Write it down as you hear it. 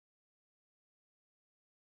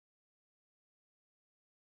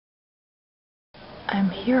I'm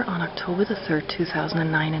here on October the 3rd,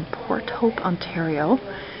 2009 in Port Hope, Ontario,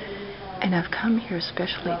 and I've come here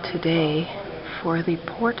especially today for the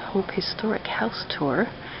Port Hope Historic House Tour,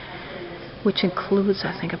 which includes,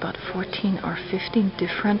 I think, about 14 or 15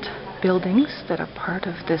 different buildings that are part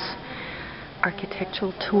of this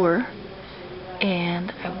architectural tour.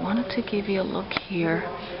 And I wanted to give you a look here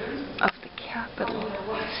of the Capitol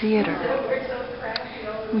Theatre,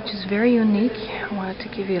 which is very unique. I wanted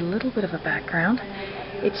to give you a little bit of a background.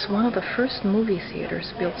 It's one of the first movie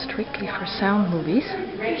theaters built strictly for sound movies,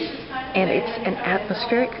 and it's an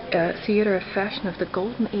atmospheric theater of fashion of the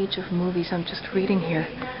golden age of movies. I'm just reading here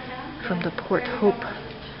from the Port Hope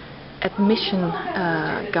admission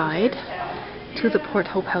guide to the Port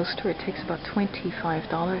Hope House Tour. It takes about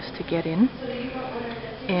 $25 to get in,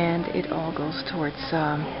 and it all goes towards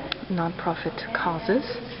non-profit causes.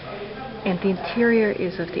 And the interior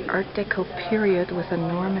is of the Art-Deco period with a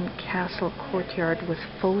Norman castle courtyard with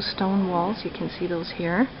faux stone walls. You can see those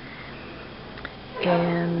here.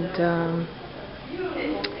 And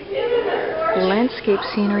landscape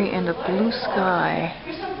scenery and a blue sky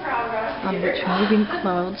on which moving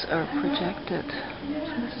clouds are projected.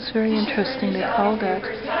 So this is very interesting. They call that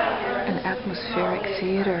an atmospheric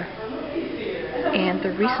theater. And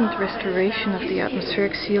the recent restoration of the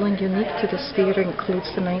atmospheric ceiling unique to this theater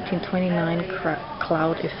includes the 1929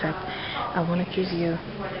 cloud effect. I want to give you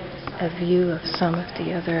a view of some of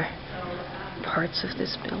the other parts of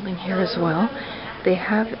this building here as well. They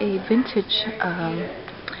have a vintage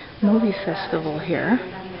movie festival here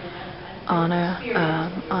on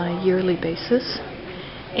a yearly basis.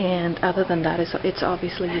 And other than that, it's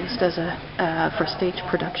obviously used as for stage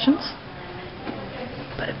productions.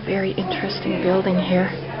 But a very interesting building here. I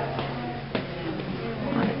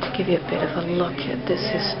wanted to give you a bit of a look at this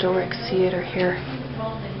historic theater here.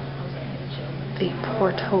 The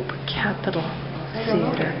Port Hope Capitol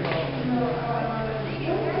Theatre.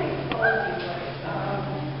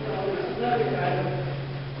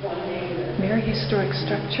 Very historic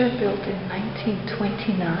structure built in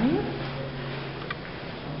 1929.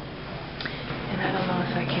 And I don't know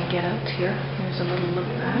if I can get out here. Here's a little look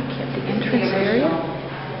back at the entrance area.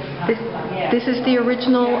 This is the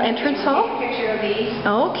original entrance hall? Picture of these.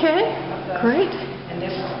 Okay, great. And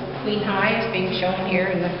this Queen High is being shown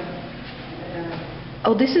here in the...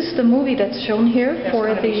 Oh, this is the movie that's shown here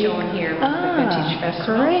for the... Be shown here for the Vintage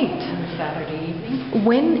Festival. Great. On Saturday evening.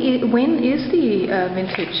 When is the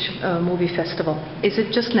Vintage Movie Festival? Is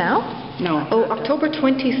it just now? No. Oh, October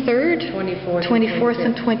 23rd, 24th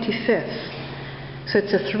and 25th. So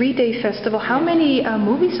it's a 3-day festival. How many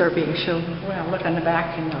movies are being shown? Well, look on the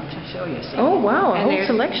back and I'll show you. See? Oh, wow, a whole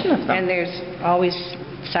selection of them. And there's always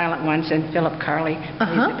silent ones, and Philip Carley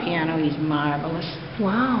plays the piano. He's marvelous.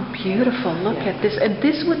 Wow, beautiful. Look at this. And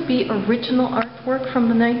this would be original artwork from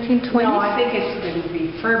the 1920s? No, I think it's been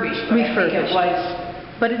refurbished. Refurbished. I think it was...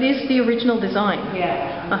 But it is the original design?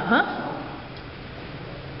 Yeah.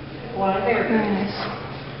 Well, there it Very is. nice.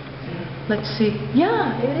 Let's see.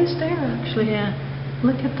 Yeah, it is there actually. Yeah.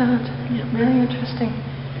 Look at that. Yeah, very interesting.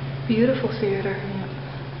 Beautiful theater.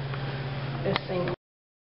 This thing.